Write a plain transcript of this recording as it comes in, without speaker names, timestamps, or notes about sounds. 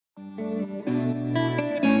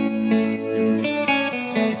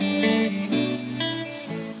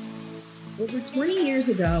20 years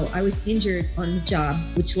ago, I was injured on the job,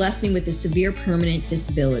 which left me with a severe permanent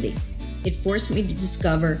disability. It forced me to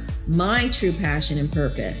discover my true passion and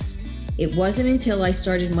purpose. It wasn't until I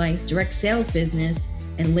started my direct sales business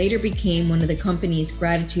and later became one of the company's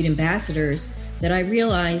gratitude ambassadors that I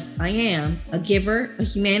realized I am a giver, a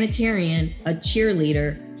humanitarian, a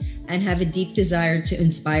cheerleader, and have a deep desire to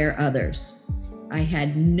inspire others. I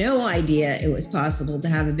had no idea it was possible to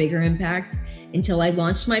have a bigger impact until I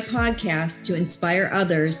launched my podcast to inspire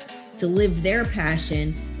others to live their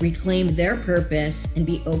passion, reclaim their purpose, and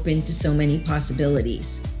be open to so many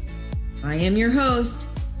possibilities. I am your host,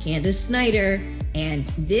 Candace Snyder, and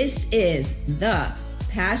this is the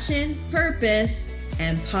Passion, Purpose,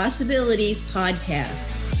 and Possibilities podcast.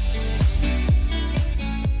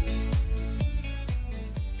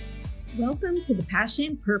 Welcome to the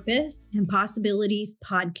Passion, Purpose, and Possibilities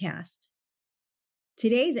podcast.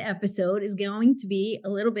 Today's episode is going to be a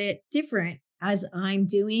little bit different as I'm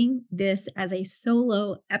doing this as a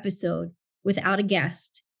solo episode without a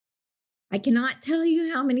guest. I cannot tell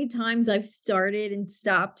you how many times I've started and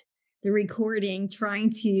stopped the recording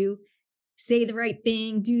trying to say the right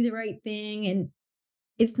thing, do the right thing, and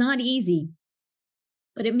it's not easy.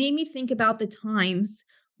 But it made me think about the times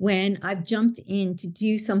when I've jumped in to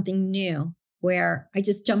do something new, where I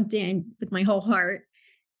just jumped in with my whole heart,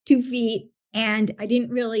 2 feet, and I didn't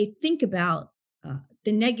really think about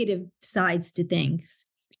the negative sides to things.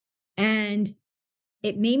 And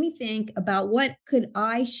it made me think about what could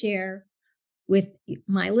I share with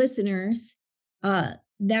my listeners that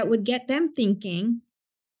would get them thinking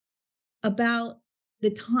about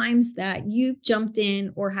the times that you jumped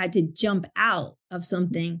in or had to jump out of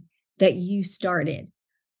something that you started.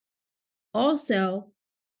 Also,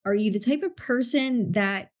 are you the type of person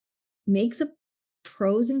that makes a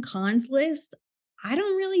pros and cons list? I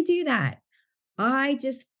don't really do that. I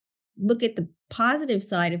just look at the positive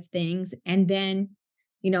side of things and then,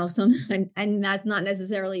 and that's not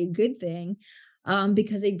necessarily a good thing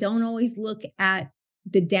because they don't always look at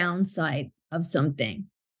the downside of something.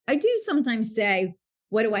 I do sometimes say,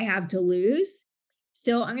 what do I have to lose?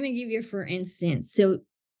 So I'm going to give you, for instance, so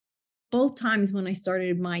both times when I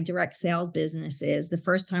started my direct sales businesses, the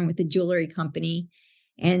first time with the jewelry company,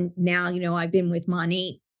 and now, I've been with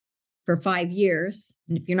Monat for 5 years.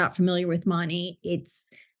 And if you're not familiar with Monat, it's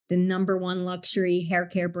the number one luxury hair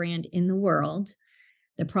care brand in the world.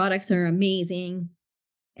 The products are amazing.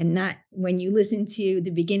 And that when you listen to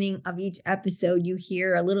the beginning of each episode, you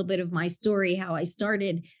hear a little bit of my story. How I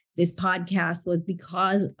started this podcast was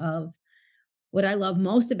because of what I love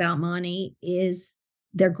most about Monat is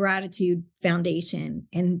their gratitude foundation,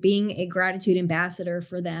 and being a gratitude ambassador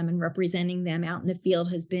for them and representing them out in the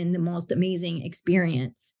field has been the most amazing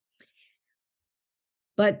experience.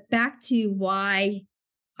 But back to why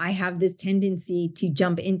I have this tendency to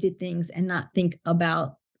jump into things and not think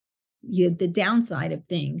about the downside of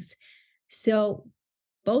things. So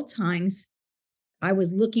both times I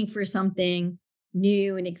was looking for something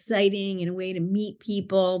new and exciting and a way to meet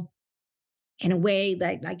people in a way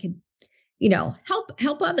that I could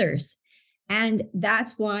help others. And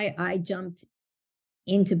that's why I jumped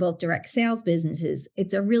into both direct sales businesses.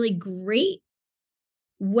 It's a really great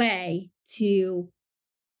way to,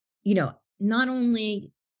 not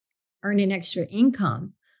only earn an extra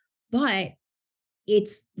income, but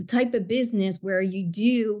it's the type of business where you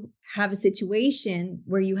do have a situation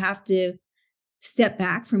where you have to step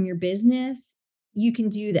back from your business. You can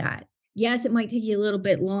do that. Yes, it might take you a little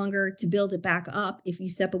bit longer to build it back up if you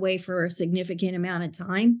step away for a significant amount of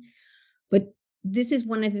time. But this is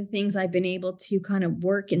one of the things I've been able to kind of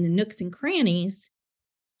work in the nooks and crannies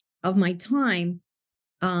of my time.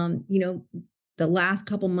 The last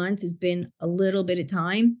couple months has been a little bit of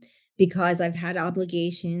time because I've had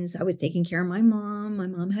obligations. I was taking care of my mom. My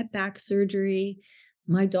mom had back surgery.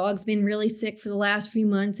 My dog's been really sick for the last few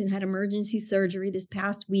months and had emergency surgery this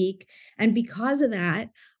past week. And because of that,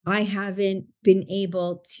 I haven't been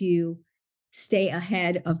able to stay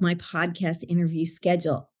ahead of my podcast interview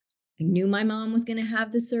schedule. I knew my mom was going to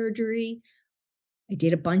have the surgery. I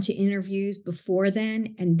did a bunch of interviews before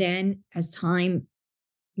then. And then as time,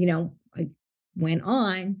 I went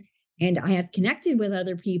on and I have connected with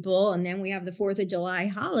other people. And then we have the 4th of July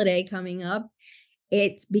holiday coming up.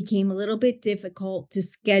 It became a little bit difficult to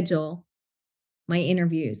schedule my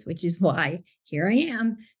interviews, which is why here I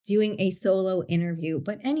am doing a solo interview.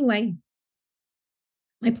 But anyway,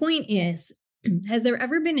 my point is, has there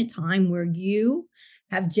ever been a time where you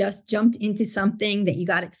have just jumped into something that you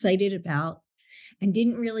got excited about and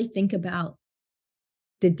didn't really think about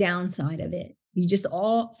the downside of it? You just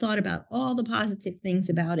all thought about all the positive things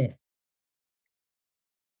about it.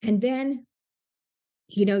 And then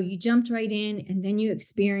you jumped right in and then you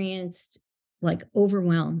experienced like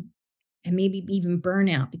overwhelm and maybe even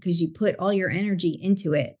burnout because you put all your energy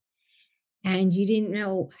into it and you didn't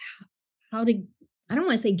know how to, I don't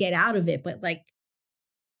want to say get out of it, but like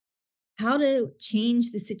how to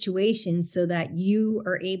change the situation so that you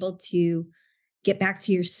are able to get back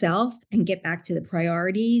to yourself and get back to the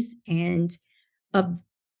priorities and of,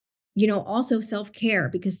 also self-care,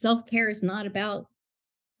 because self-care is not about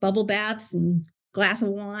bubble baths and glass of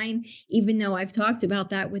wine, even though I've talked about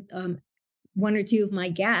that with one or two of my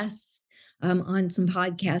guests on some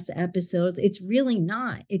podcast episodes. It's really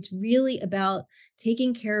not. It's really about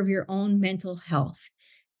taking care of your own mental health,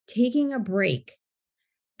 taking a break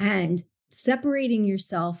and separating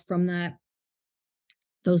yourself from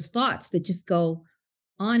those thoughts that just go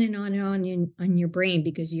on and on and on your brain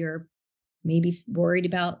because you're maybe worried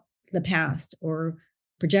about the past or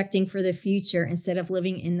projecting for the future instead of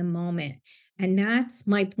living in the moment. And that's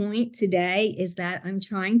my point today, is that I'm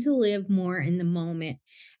trying to live more in the moment.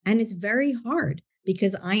 And it's very hard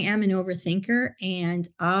because I am an overthinker and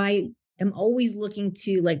I am always looking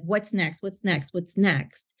to like, what's next? What's next? What's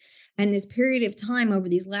next? And this period of time over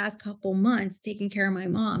these last couple months, taking care of my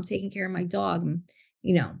mom, taking care of my dog, and,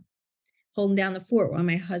 you know, holding down the fort while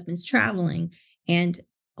my husband's traveling and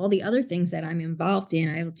all the other things that I'm involved in.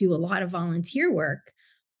 I do a lot of volunteer work.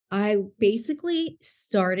 I basically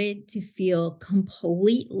started to feel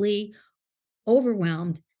completely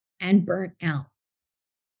overwhelmed and burnt out.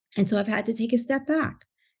 And so I've had to take a step back.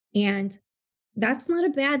 And that's not a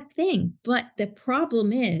bad thing. But the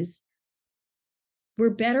problem is, we're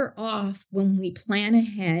better off when we plan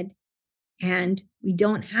ahead and we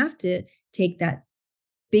don't have to take that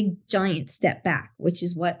big giant step back, which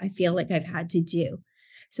is what I feel like I've had to do.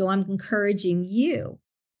 So I'm encouraging you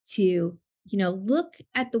to, look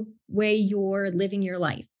at the way you're living your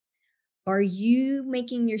life. Are you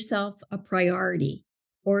making yourself a priority,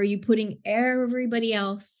 or are you putting everybody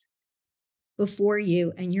else before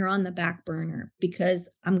you and you're on the back burner? Because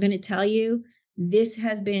I'm going to tell you, this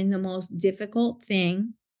has been the most difficult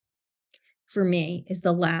thing for me is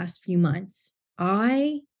the last few months.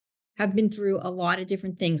 I have been through a lot of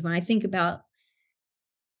different things. When I think about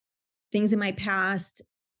things in my past,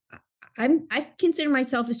 I consider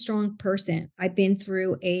myself a strong person. I've been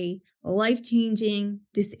through a life-changing,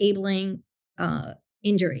 disabling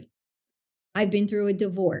injury. I've been through a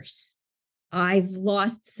divorce. I've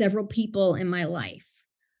lost several people in my life.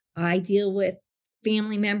 I deal with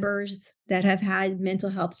family members that have had mental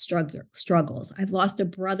health struggles. I've lost a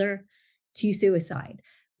brother to suicide.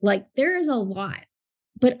 Like, there is a lot,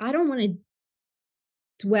 but I don't want to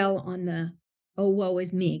dwell on the, oh, woe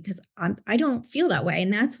is me, because I don't feel that way.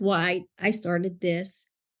 And that's why I started this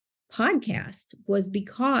podcast, was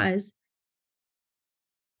because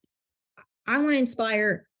I want to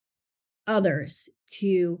inspire others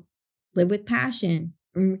to live with passion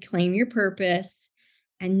and reclaim your purpose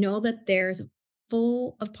and know that there's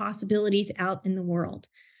full of possibilities out in the world.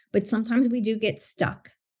 But sometimes we do get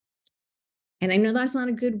stuck. And I know that's not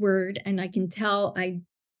a good word. And I can tell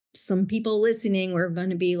some people listening were going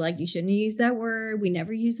to be like, you shouldn't use that word. We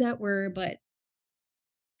never use that word. But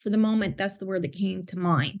for the moment, that's the word that came to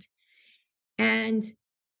mind. And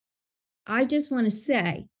I just want to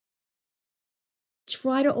say,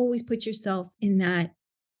 try to always put yourself in that.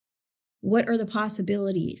 What are the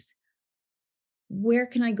possibilities? Where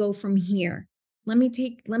can I go from here? Let me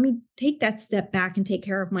take that step back and take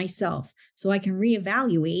care of myself so I can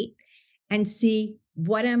reevaluate and see,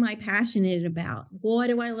 what am I passionate about? What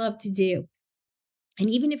do I love to do? And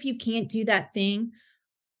even if you can't do that thing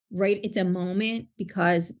right at the moment,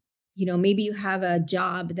 because, maybe you have a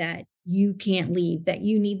job that you can't leave, that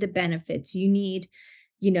you need the benefits, you need,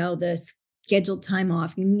 the scheduled time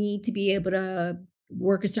off, you need to be able to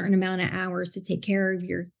work a certain amount of hours to take care of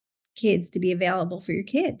your kids, to be available for your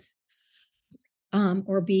kids,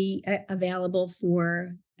 or be available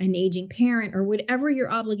for an aging parent, or whatever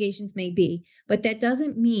your obligations may be. But that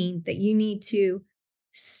doesn't mean that you need to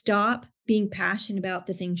stop being passionate about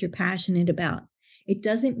the things you're passionate about. It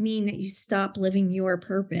doesn't mean that you stop living your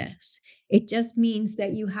purpose. It just means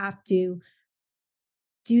that you have to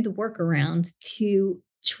do the workaround to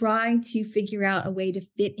try to figure out a way to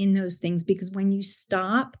fit in those things. Because when you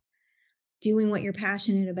stop doing what you're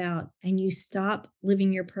passionate about and you stop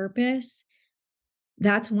living your purpose,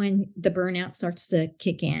 that's when the burnout starts to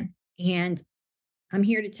kick in. And I'm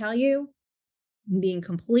here to tell you, being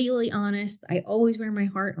completely honest, I always wear my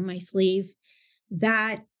heart on my sleeve,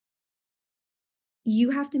 that you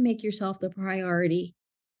have to make yourself the priority,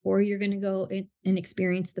 or you're going to go and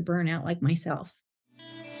experience the burnout like myself.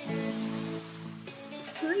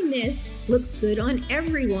 kindness looks good on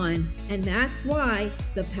everyone. And that's why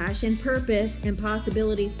the Passion, Purpose, and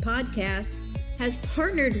Possibilities podcast has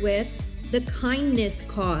partnered with The Kindness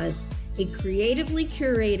Cause, a creatively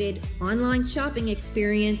curated online shopping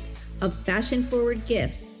experience of fashion-forward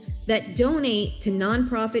gifts that donate to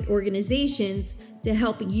nonprofit organizations to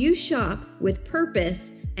help you shop with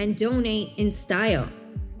purpose and donate in style.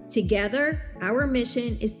 Together, our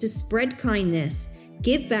mission is to spread kindness,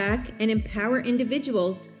 give back, and empower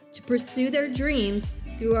individuals to pursue their dreams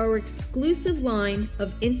through our exclusive line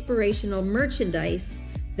of inspirational merchandise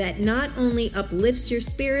that not only uplifts your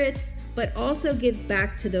spirits, but also gives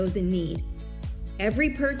back to those in need. Every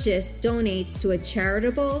purchase donates to a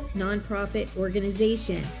charitable nonprofit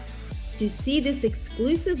organization. To see this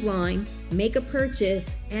exclusive line, make a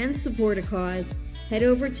purchase, and support a cause, head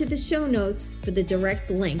over to the show notes for the direct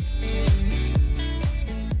link.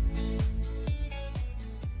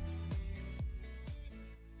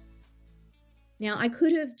 Now, I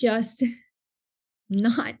could have just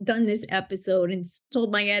not done this episode and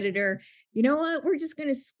told my editor, you know what, we're just going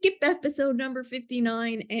to skip episode number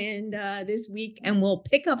 59 and this week, and we'll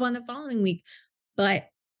pick up on the following week. But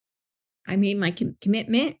I made my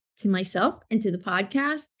commitment to myself and to the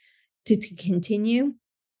podcast to continue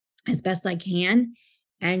as best I can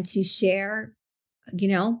and to share,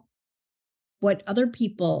 what other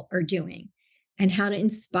people are doing and how to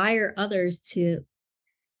inspire others to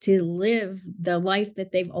live the life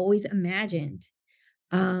that they've always imagined.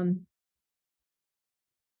 Life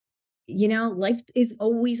is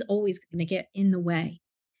always going to get in the way,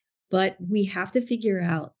 but we have to figure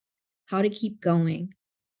out how to keep going.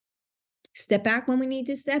 Step back when we need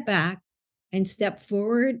to step back and step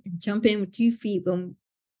forward and jump in with 2 feet when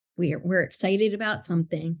we're excited about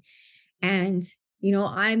something. And,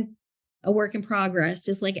 I'm a work in progress,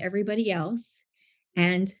 just like everybody else.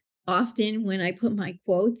 And often when I put my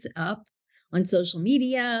quotes up on social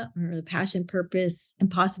media or the Passion, Purpose, and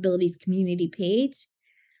Possibilities community page,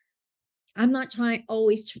 I'm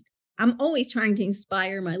always trying to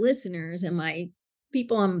inspire my listeners and my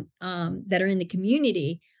people that are in the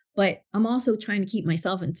community, but I'm also trying to keep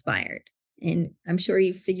myself inspired. And I'm sure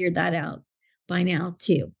you've figured that out by now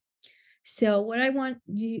too. So what I want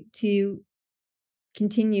you to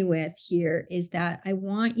continue with here is that I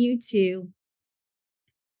want you to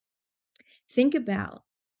think about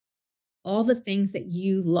all the things that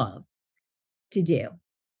you love to do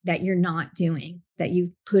that you're not doing, that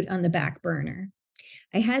you've put on the back burner.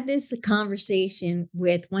 I had this conversation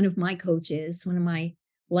with one of my coaches, one of my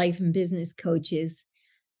life and business coaches,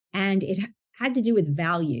 and it had to do with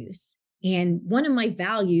values. And one of my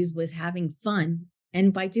values was having fun.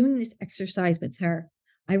 And by doing this exercise with her,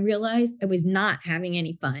 I realized I was not having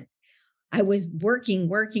any fun. I was working,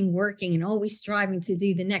 and always striving to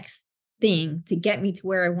do the next thing to get me to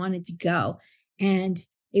where I wanted to go. And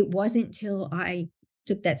it wasn't till I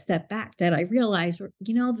took that step back that I realized,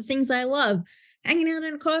 the things I love, hanging out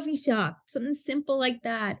in a coffee shop, something simple like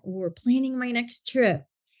that, or planning my next trip.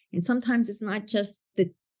 And sometimes it's not just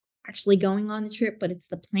the actually going on the trip, but it's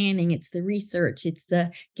the planning, it's the research, it's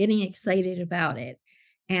the getting excited about it.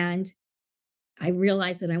 And I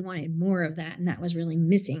realized that I wanted more of that, and that was really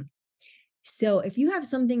missing. So if you have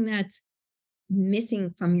something that's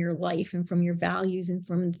missing from your life and from your values and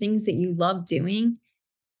from the things that you love doing,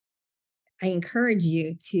 I encourage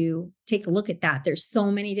you to take a look at that. There's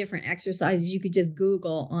so many different exercises you could just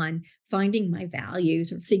Google on finding my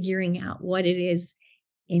values or figuring out what it is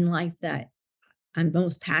in life that I'm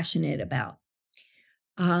most passionate about.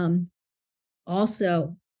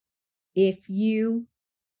 Also, if you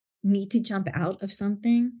need to jump out of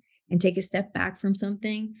something and take a step back from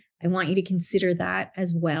something, I want you to consider that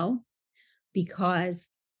as well,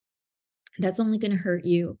 because that's only going to hurt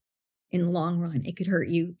you in the long run. It could hurt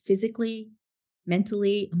you physically,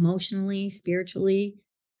 mentally, emotionally, spiritually.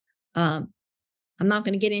 I'm not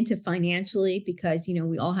going to get into financially because,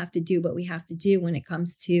 we all have to do what we have to do when it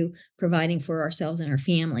comes to providing for ourselves and our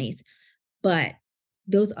families. But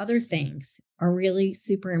those other things are really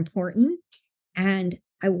super important. And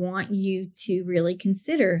I want you to really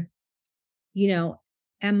consider,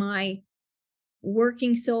 am I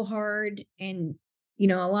working so hard? And,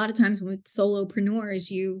 a lot of times with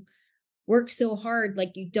solopreneurs, you work so hard,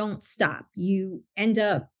 like you don't stop. You end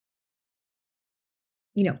up,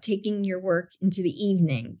 taking your work into the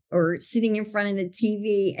evening or sitting in front of the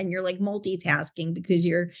TV and you're like multitasking because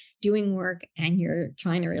you're doing work and you're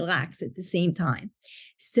trying to relax at the same time.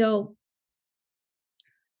 So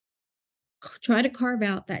try to carve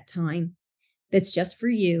out that time that's just for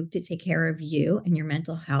you to take care of you and your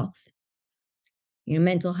mental health.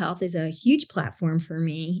 Mental health is a huge platform for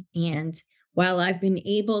me. And while I've been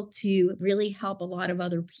able to really help a lot of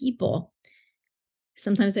other people,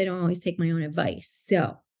 sometimes I don't always take my own advice.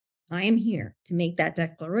 So I am here to make that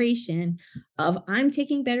declaration of I'm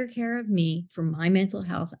taking better care of me for my mental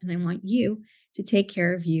health. And I want you to take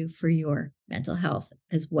care of you for your mental health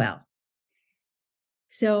as well.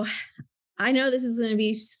 So I know this is going to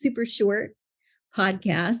be super short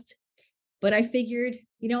podcast, but I figured,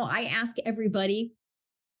 I ask everybody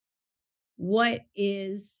what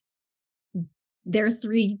is their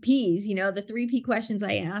 3 Ps. The 3 P questions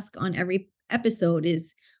I ask on every episode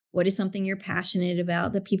is what is something you're passionate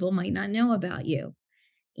about that people might not know about you?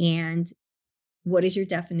 And what is your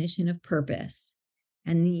definition of purpose?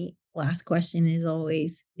 And the last question is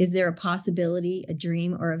always, is there a possibility, a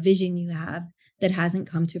dream, or a vision you have that hasn't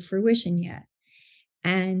come to fruition yet?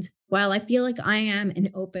 And while I feel like I am an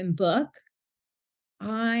open book,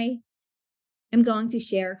 I am going to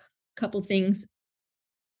share a couple things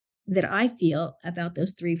that I feel about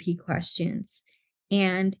those 3 P questions.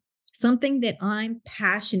 And something that I'm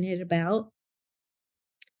passionate about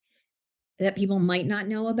that people might not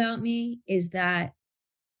know about me is that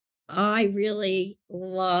I really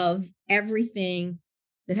love everything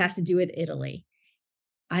that has to do with Italy.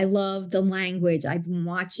 I love the language. I've been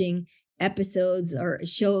watching episodes or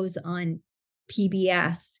shows on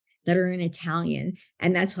PBS that are in Italian,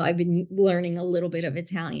 and that's how I've been learning a little bit of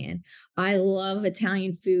Italian. I love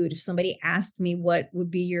Italian food. If somebody asked me what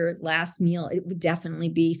would be your last meal, it would definitely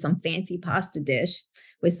be some fancy pasta dish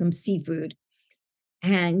with some seafood.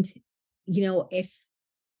 And, if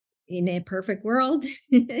in a perfect world,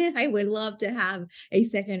 I would love to have a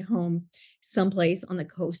second home someplace on the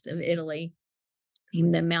coast of Italy,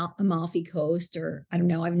 even the Amalfi Coast, or I don't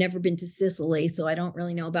know. I've never been to Sicily, so I don't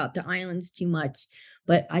really know about the islands too much.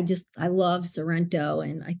 But I love Sorrento,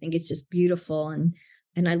 and I think it's just beautiful, and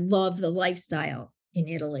I love the lifestyle in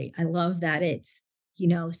Italy. I love that it's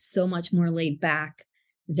so much more laid back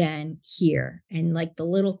than here, and like the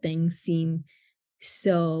little things seem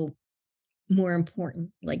so more important,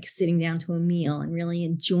 like sitting down to a meal and really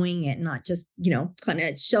enjoying it, not just kind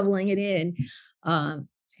of shoveling it in. Um,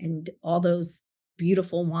 and all those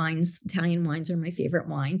beautiful wines. Italian wines are my favorite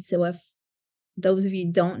wines. So if those of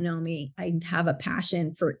you don't know me, I have a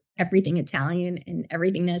passion for everything Italian and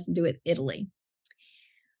everything that has to do with Italy.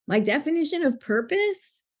 My definition of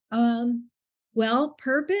purpose, well,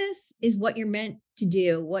 purpose is what you're meant to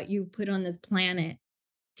do, what you put on this planet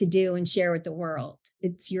to do and share with the world.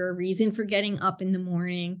 It's your reason for getting up in the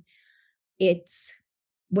morning. It's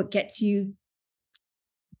what gets you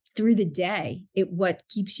through the day. What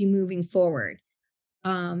keeps you moving forward.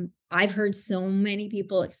 I've heard so many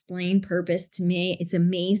people explain purpose to me. It's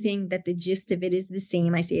amazing that the gist of it is the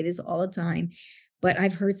same. I say this all the time, but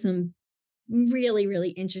I've heard some really,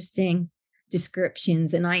 really interesting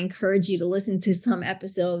descriptions, and I encourage you to listen to some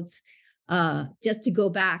episodes just to go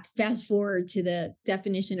back, fast forward to the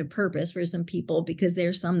definition of purpose for some people, because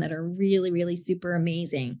there's some that are really, really super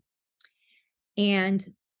amazing. And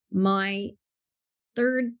my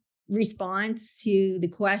third response to the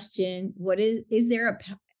question, what is there a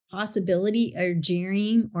possibility, a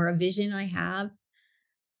dream, or a vision I have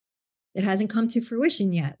that hasn't come to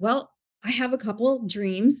fruition yet? Well, I have a couple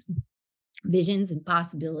dreams, visions, and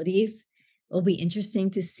possibilities. It'll be interesting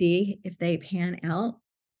to see if they pan out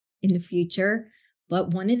in the future.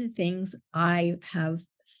 But one of the things I have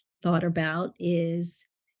thought about is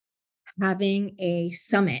having a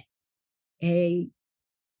summit, a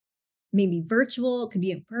maybe virtual, it could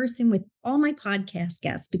be in person, with all my podcast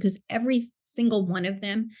guests, because every single one of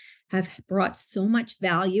them have brought so much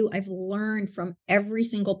value. I've learned from every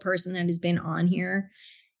single person that has been on here.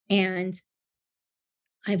 And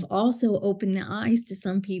I've also opened the eyes to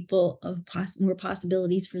some people of more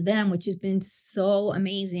possibilities for them, which has been so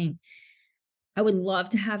amazing. I would love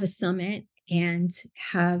to have a summit and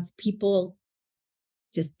have people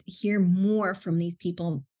just hear more from these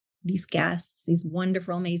people, these guests, these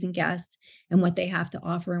wonderful, amazing guests, and what they have to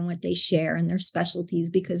offer and what they share and their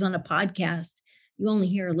specialties. Because on a podcast, you only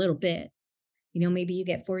hear a little bit. Maybe you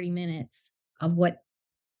get 40 minutes of what,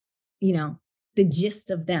 the gist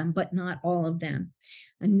of them, but not all of them.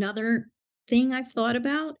 Another thing I've thought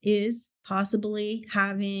about is possibly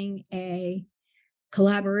having a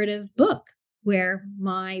collaborative book where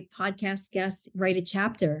my podcast guests write a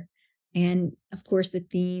chapter. And of course, the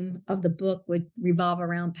theme of the book would revolve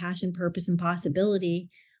around passion, purpose, and possibility.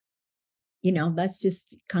 That's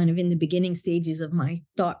just kind of in the beginning stages of my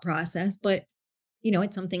thought process, but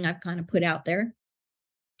it's something I've kind of put out there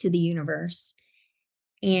to the universe.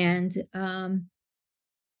 And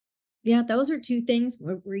yeah, those are 2 things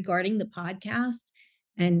regarding the podcast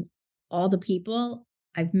and all the people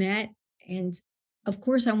I've met And of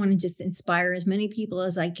course, I want to just inspire as many people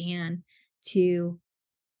as I can to,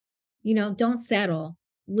 don't settle.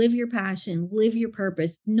 Live your passion, live your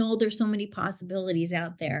purpose. Know there's so many possibilities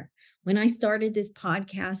out there. When I started this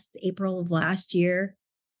podcast April of last year,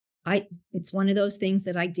 it's one of those things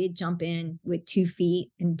that I did jump in with 2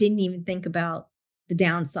 feet and didn't even think about the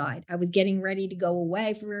downside. I was getting ready to go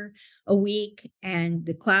away for a week and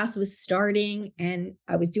the class was starting and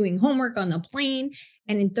I was doing homework on the plane.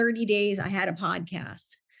 And in 30 days, I had a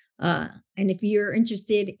podcast. And if you're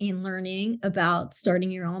interested in learning about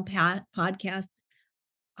starting your own podcast,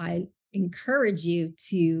 I encourage you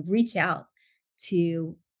to reach out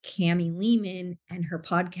to Cami Lehman, and her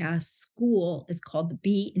podcast school is called the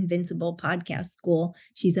Be Invincible Podcast School.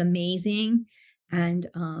 She's amazing. And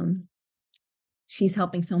she's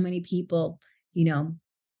helping so many people,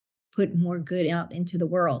 put more good out into the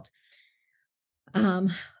world.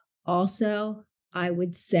 Also, I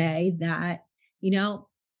would say that,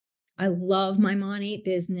 I love my Mom 8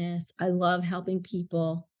 business. I love helping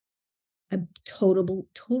people. I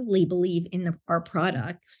totally believe in our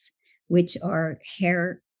products, which are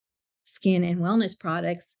hair, skin, and wellness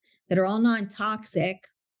products that are all non-toxic,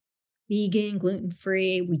 vegan,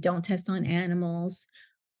 gluten-free. We don't test on animals.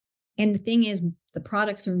 And the thing is, the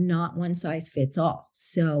products are not one size fits all.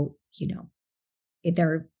 So,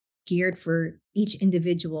 they're geared for each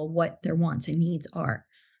individual, what their wants and needs are.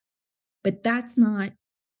 But that's not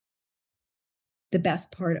the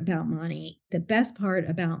best part about Mom 8. The best part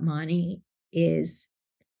about Mom 8 is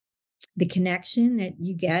the connection that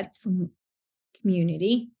you get from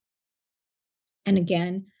community. And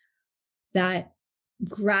again, that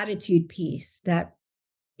gratitude piece, that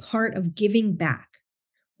part of giving back.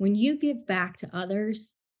 When you give back to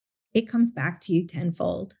others, it comes back to you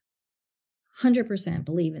tenfold. 100%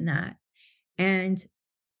 believe in that. And,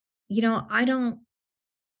 I don't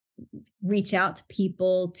reach out to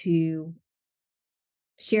people to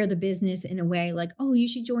share the business in a way like, oh, you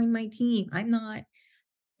should join my team.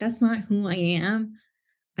 That's not who I am.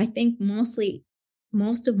 I think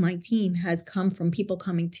most of my team has come from people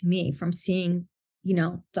coming to me, from seeing,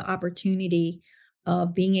 the opportunity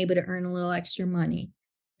of being able to earn a little extra money.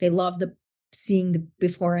 They love seeing the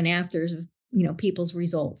before and afters of, people's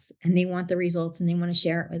results, and they want the results and they want to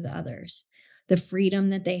share it with others. The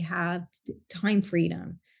freedom that they have, time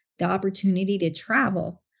freedom, the opportunity to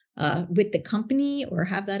travel with the company or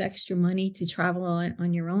have that extra money to travel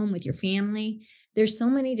on your own with your family. There's so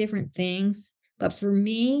many different things. But for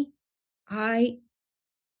me, I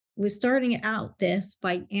was starting out this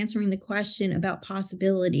by answering the question about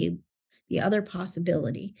possibility, the other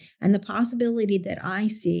possibility. And the possibility that I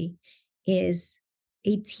see is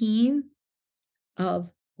a team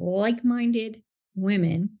of like-minded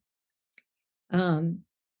women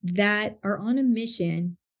that are on a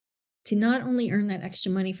mission to not only earn that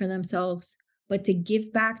extra money for themselves, but to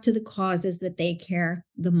give back to the causes that they care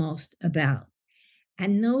the most about.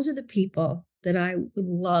 And those are the people that I would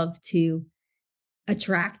love to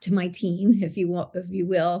attract to my team, if you will.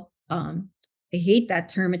 I hate that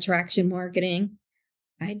term, attraction marketing.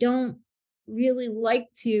 I don't really like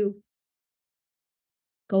to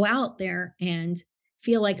go out there and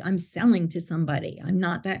feel like I'm selling to somebody. I'm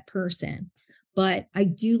not that person. But I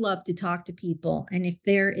do love to talk to people. And if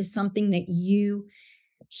there is something that you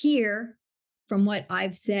hear from what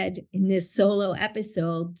I've said in this solo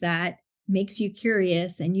episode that makes you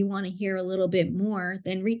curious and you want to hear a little bit more,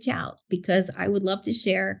 then reach out, because I would love to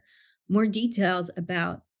share more details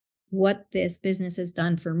about what this business has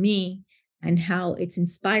done for me and how it's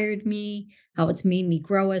inspired me, how it's made me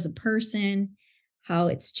grow as a person, how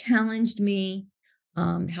it's challenged me,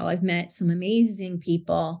 how I've met some amazing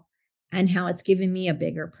people, and how it's given me a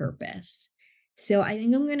bigger purpose. So I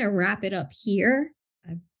think I'm going to wrap it up here.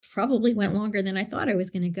 I probably went longer than I thought I was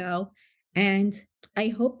going to go. And I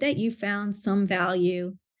hope that you found some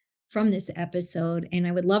value from this episode. And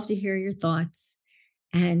I would love to hear your thoughts.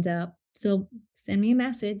 And so send me a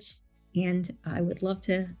message and I would love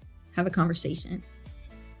to have a conversation.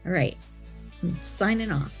 All right. I'm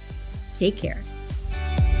signing off. Take care.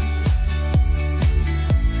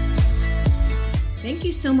 Thank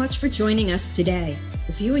you so much for joining us today.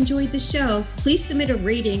 If you enjoyed the show, please submit a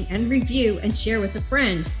rating and review and share with a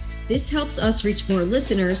friend. This helps us reach more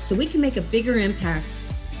listeners so we can make a bigger impact.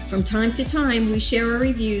 From time to time, we share our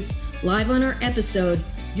reviews live on our episode.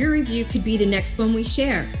 Your review could be the next one we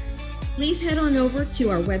share. Please head on over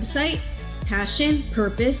to our website,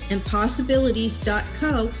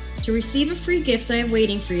 passionpurposeandpossibilities.co, to receive a free gift I have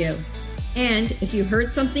waiting for you. And if you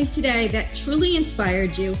heard something today that truly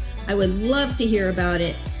inspired you, I would love to hear about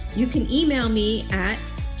it. You can email me at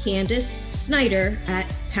Candace Snyder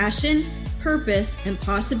at Passion, Purpose, and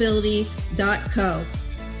Possibilities.co.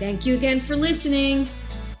 Thank you again for listening.